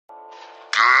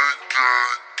Gang,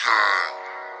 gang, gang.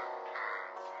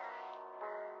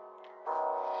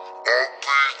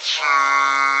 RPG,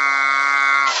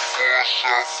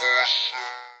 força.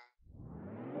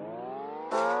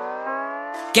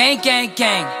 Gang, gang,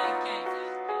 gang.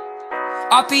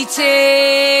 RPT,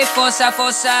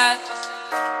 força.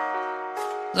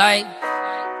 Like,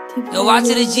 yo, watch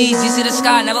to the G's, you see the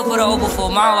sky, never put a O before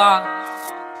my wall.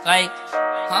 Like,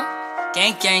 huh?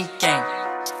 Gang, gang, gang.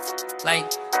 Like,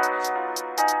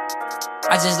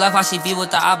 I just love how she be with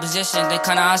the opposition. They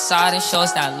kinda outside and show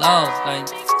us that love.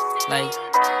 Like,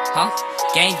 huh?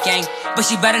 Gang, gang. But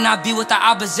she better not be with the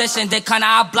opposition. They kinda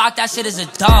outblock that shit as a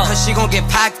dog. Cause she gon' get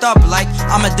packed up like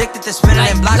I'm addicted to spinning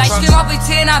in black like trucks. Scream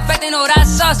RPT and I bet they know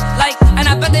that's us. Like, and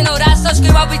I bet they know that's us.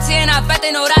 Scream RPT and I bet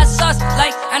they know that's us.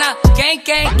 Like, and I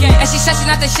gang. And she said she's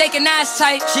not the shaking ass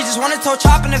type. She just wanna toe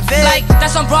chop in the vid. Like,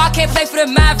 that's on bro, I can't play for the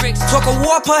Mavericks. Took a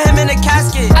war, put him in a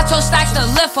casket. I told Stacks to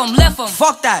lift him.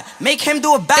 Fuck that, make him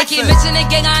do a They keep backflip. mixing the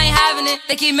gang, I ain't having it.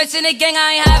 They keep mixing the gang,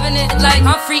 I ain't having it. Like,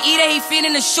 I'm free eater, he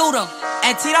feeding to shoot him.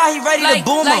 And Tina, he ready to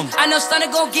boom him. I know Stunner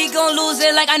gon' geek, gon' lose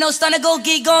it. Like, I know Stunner gon'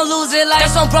 geek, gon' lose it. Like,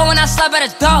 that's on bro when I slap at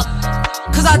a dog.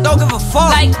 Cause I don't give a fuck.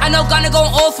 Like, I know Gunna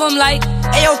gon' off him, like.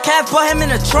 Ayo, cat, put him in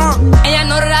the trunk. And y'all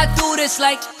know that I do this,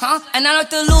 like, huh? And I'm not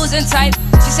the losing type.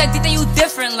 She said, Dthang, you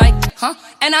different, like, huh?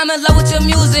 And I'm in love with your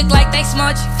music, like, thanks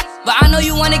much. But I know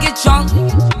you wanna get drunk.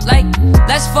 Like,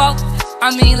 let's fuck.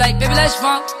 I mean, like, baby, let's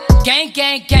fuck. Gang.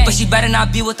 But she better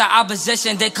not be with the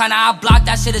opposition. They kinda outblock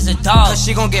that shit as a dog. Cause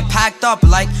she gon' get packed up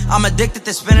like I'm addicted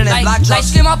to spinning in black trucks. Like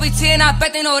Scream RPT and I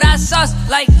bet they know that's us.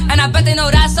 Like, and I bet they know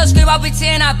that's us. Scream RPT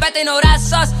and I bet they know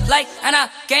that's us. Like, and I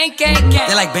gang.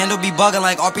 They like Bando be bugging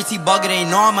like RPT bugging. They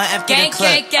know I'ma empty the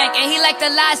clip. Gang. And he like the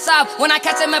last stop. When I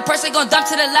catch him in person, gon' dump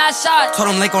to the last shot. Told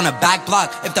him link on the back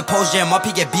block. If the post jam up,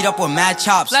 he get beat up with mad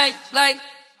chops. Like.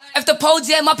 If the pole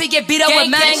jam up, he get beat up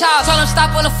with mad chops. Told him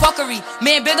stop all the fuckery.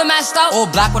 Me and Bando masked up. All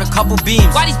black with a couple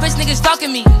beams. Why these bitch niggas stalking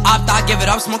me? Opt out, give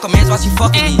it up, smoke a man's while she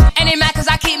fucking me. And they mad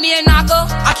cause I keep me a knocker.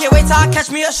 I can't wait till I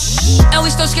catch me a shh. And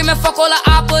we still screaming fuck all the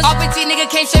oppas. RPT nigga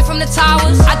came straight from the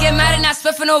towers. I get mad and I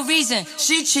spit for no reason.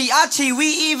 She cheat, I cheat, we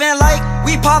even like.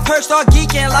 We pop perks, start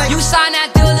geeking like. You sign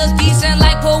that deal, look decent.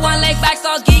 Like pull one leg back,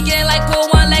 start geeking. Like pull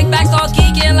one leg back, start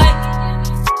geeking. Like.